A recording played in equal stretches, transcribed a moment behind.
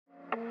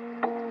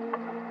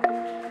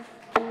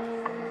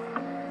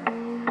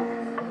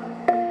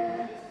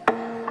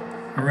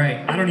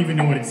I don't even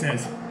know what it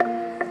says.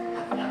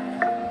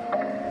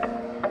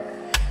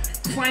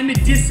 Climate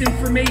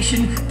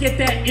disinformation, get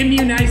that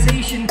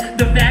immunization,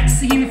 the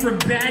vaccine for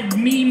bad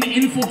meme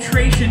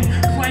infiltration.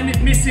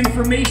 Climate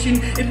misinformation,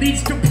 it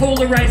leads to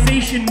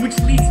polarization, which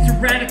leads to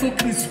radical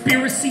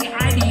conspiracy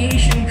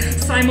ideation.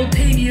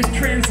 Simultaneous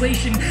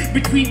translation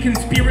between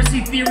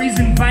conspiracy theories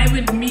and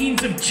violent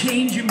means of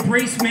change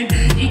embracement.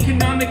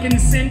 Economic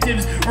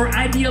incentives or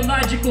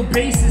ideological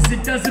basis,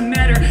 it doesn't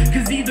matter,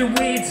 cause either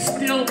way it's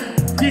still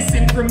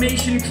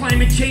disinformation.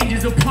 Climate change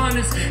is upon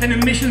us and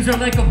emissions are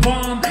like a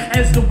bomb.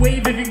 As the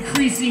wave of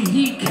increasing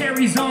heat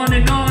carries on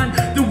and on,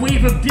 the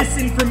wave of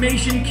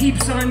disinformation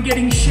keeps on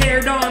getting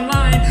shared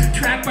online.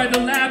 Tracked by the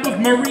lab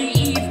of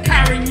Marie-Eve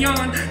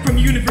Carignan from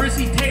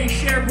Université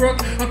Sherbrooke.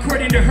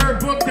 According to her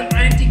book, the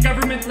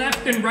anti-government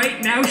left and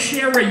right now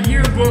share a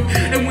yearbook.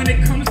 And when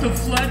it comes to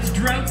floods,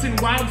 droughts, and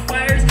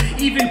wildfires,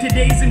 even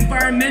today's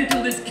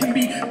environmentalists can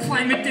be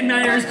climate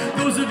deniers.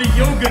 Those are the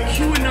yoga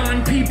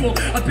QAnon people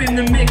up in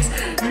the mix.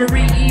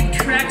 Marie-Eve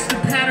tracks the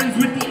patterns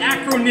with the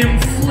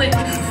acronym FLICK.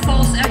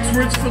 False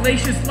experts,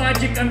 fallacious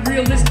logic,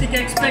 unrealistic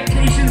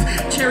expectations,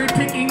 cherry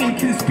picking and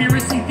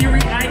conspiracy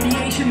theory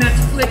ideation. That's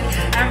FLICK.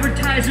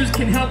 Advertisers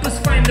can help us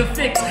find the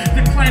fix.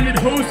 The climate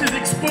host is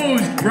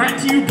exposed, brought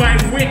to you by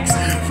Wix.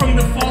 From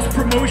the false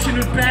promotion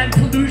of bad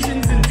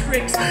pollutions and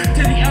tricks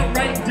to the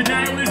outright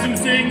denialism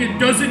saying it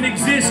doesn't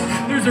exist.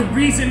 There's a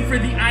reason for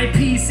the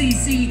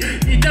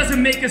IPCC. It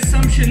doesn't make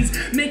assumptions,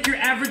 make your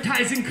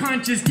advertising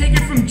conscious. Take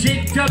it from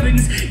Jake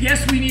Dubbins.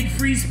 Yes, we need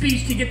free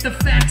speech to get the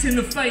facts in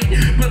the fight,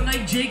 but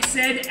like Jake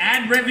said,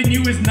 ad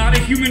revenue is not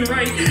a human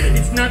right.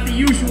 It's not the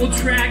usual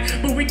track,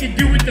 but we can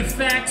do with the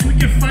facts. We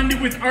can fund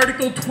it with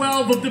Article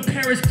 12 of the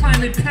Paris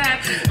Climate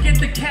Pact. Get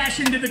the cash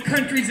into the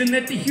countries and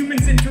let the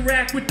humans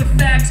interact with the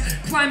facts.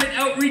 Climate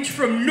outreach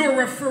from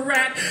Nora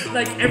Farrat.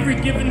 Like every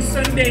given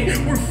Sunday,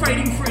 we're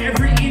fighting for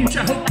every inch.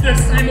 I hope the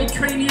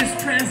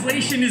simultaneous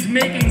translation is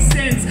making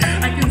sense.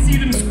 I can see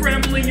them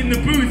scrambling in the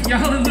booth,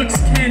 y'all, it looks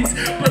tense.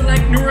 But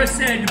like Nora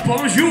said,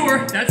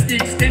 bonjour, that's the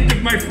extent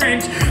of my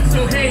French.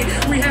 So hey,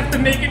 we have to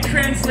make it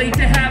translate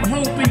to have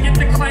hope and get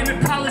the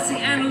climate policy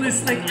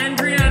analysts like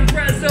Andrian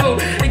Brazo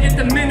and get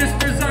the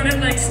ministers on it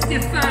like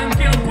Stéphane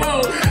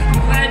Guilbeault.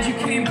 I'm glad you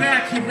came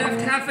back, he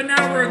left half an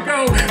hour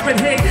ago, but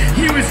hey,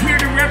 he was here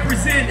to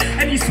represent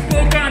and he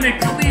spoke on it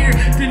clear.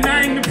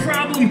 Denying the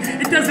problem,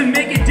 it doesn't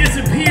make it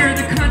disappear.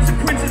 The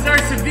consequences are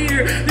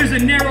severe, there's a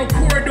narrow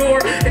corridor,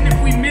 and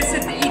if we miss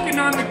it, the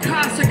economic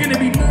costs are gonna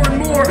be more and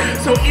more.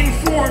 So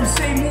inform,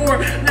 say more,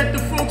 let the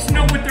folks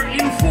know what they're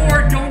in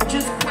for. Don't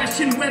just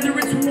question whether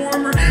it's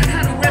warmer,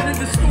 how to weather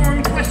the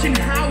storm. Question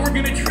how we're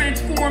gonna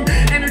transform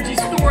energy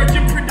storage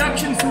and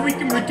production so we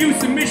can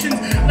reduce emissions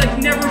like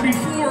never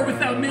before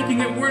without making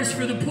it worse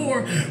for the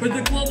poor or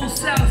the global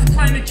south.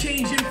 Climate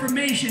change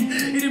information,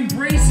 it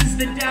embraces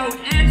the doubt,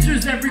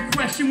 answers every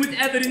question with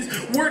evidence,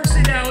 works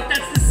it out.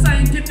 That's the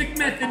scientific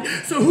method.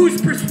 So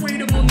who's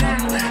persuadable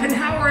now? And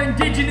how are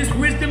indigenous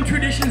wisdom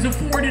traditions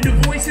afforded a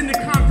voice in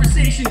the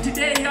conversation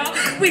today, y'all?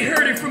 We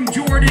heard it from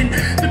Jordan,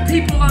 the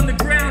people on the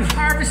ground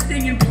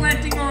harvesting and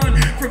planting on,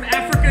 from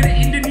Africa to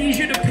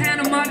Indonesia to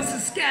Panama to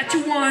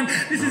Saskatchewan.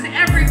 This is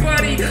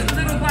everybody.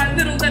 Little by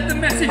little, let the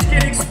message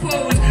get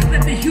exposed.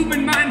 Let the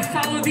human mind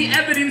follow the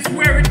evidence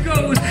where it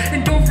goes.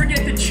 And don't forget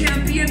to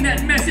champion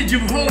that message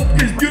of hope,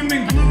 because doom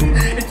and gloom,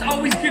 it's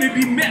always going to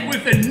be met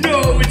with a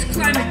no. It's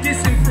climate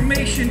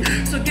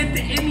disinformation. So get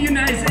the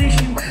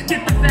immunization,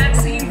 get the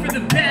vaccine for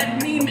the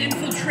bad meme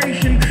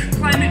infiltration.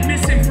 Climate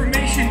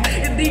misinformation,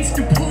 it leads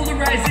to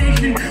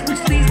polarization,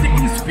 which leads to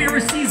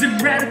conspiracies and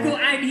radical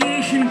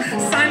ideation.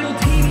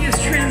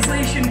 Simultaneous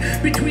translation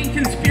between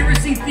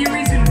conspiracy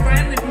theories and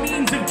violent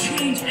means of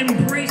change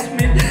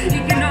embracement.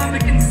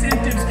 Economic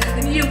incentives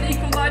and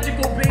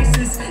ecological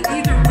basis.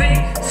 Either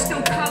way,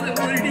 still call it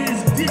what it is,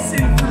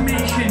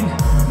 disinformation.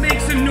 Make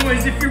some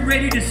noise if you're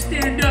ready to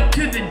stand up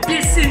to the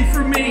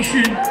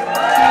disinformation.